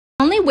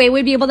Only way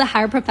we'd be able to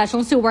hire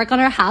professionals to work on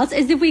our house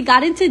is if we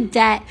got into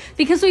debt,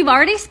 because we've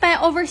already spent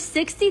over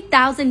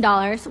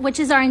 $60,000, which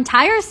is our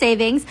entire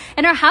savings,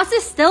 and our house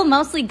is still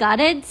mostly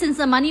gutted since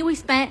the money we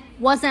spent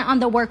wasn't on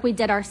the work we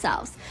did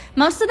ourselves.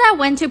 Most of that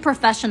went to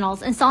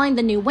professionals, installing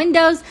the new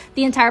windows,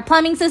 the entire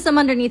plumbing system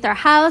underneath our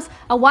house,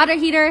 a water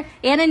heater,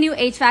 and a new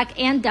HVAC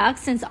and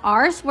ducts since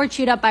ours were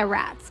chewed up by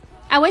rats.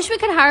 I wish we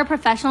could hire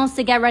professionals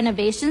to get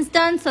renovations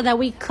done so that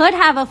we could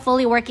have a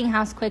fully working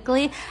house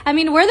quickly. I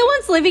mean, we're the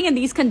ones living in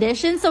these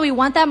conditions, so we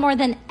want that more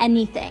than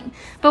anything.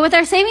 But with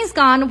our savings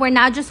gone, we're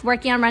now just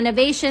working on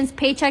renovations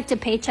paycheck to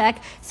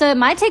paycheck, so it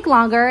might take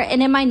longer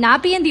and it might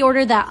not be in the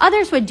order that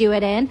others would do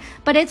it in,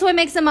 but it's what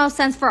makes the most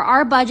sense for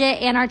our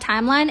budget and our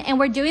timeline, and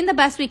we're doing the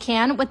best we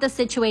can with the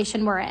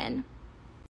situation we're in.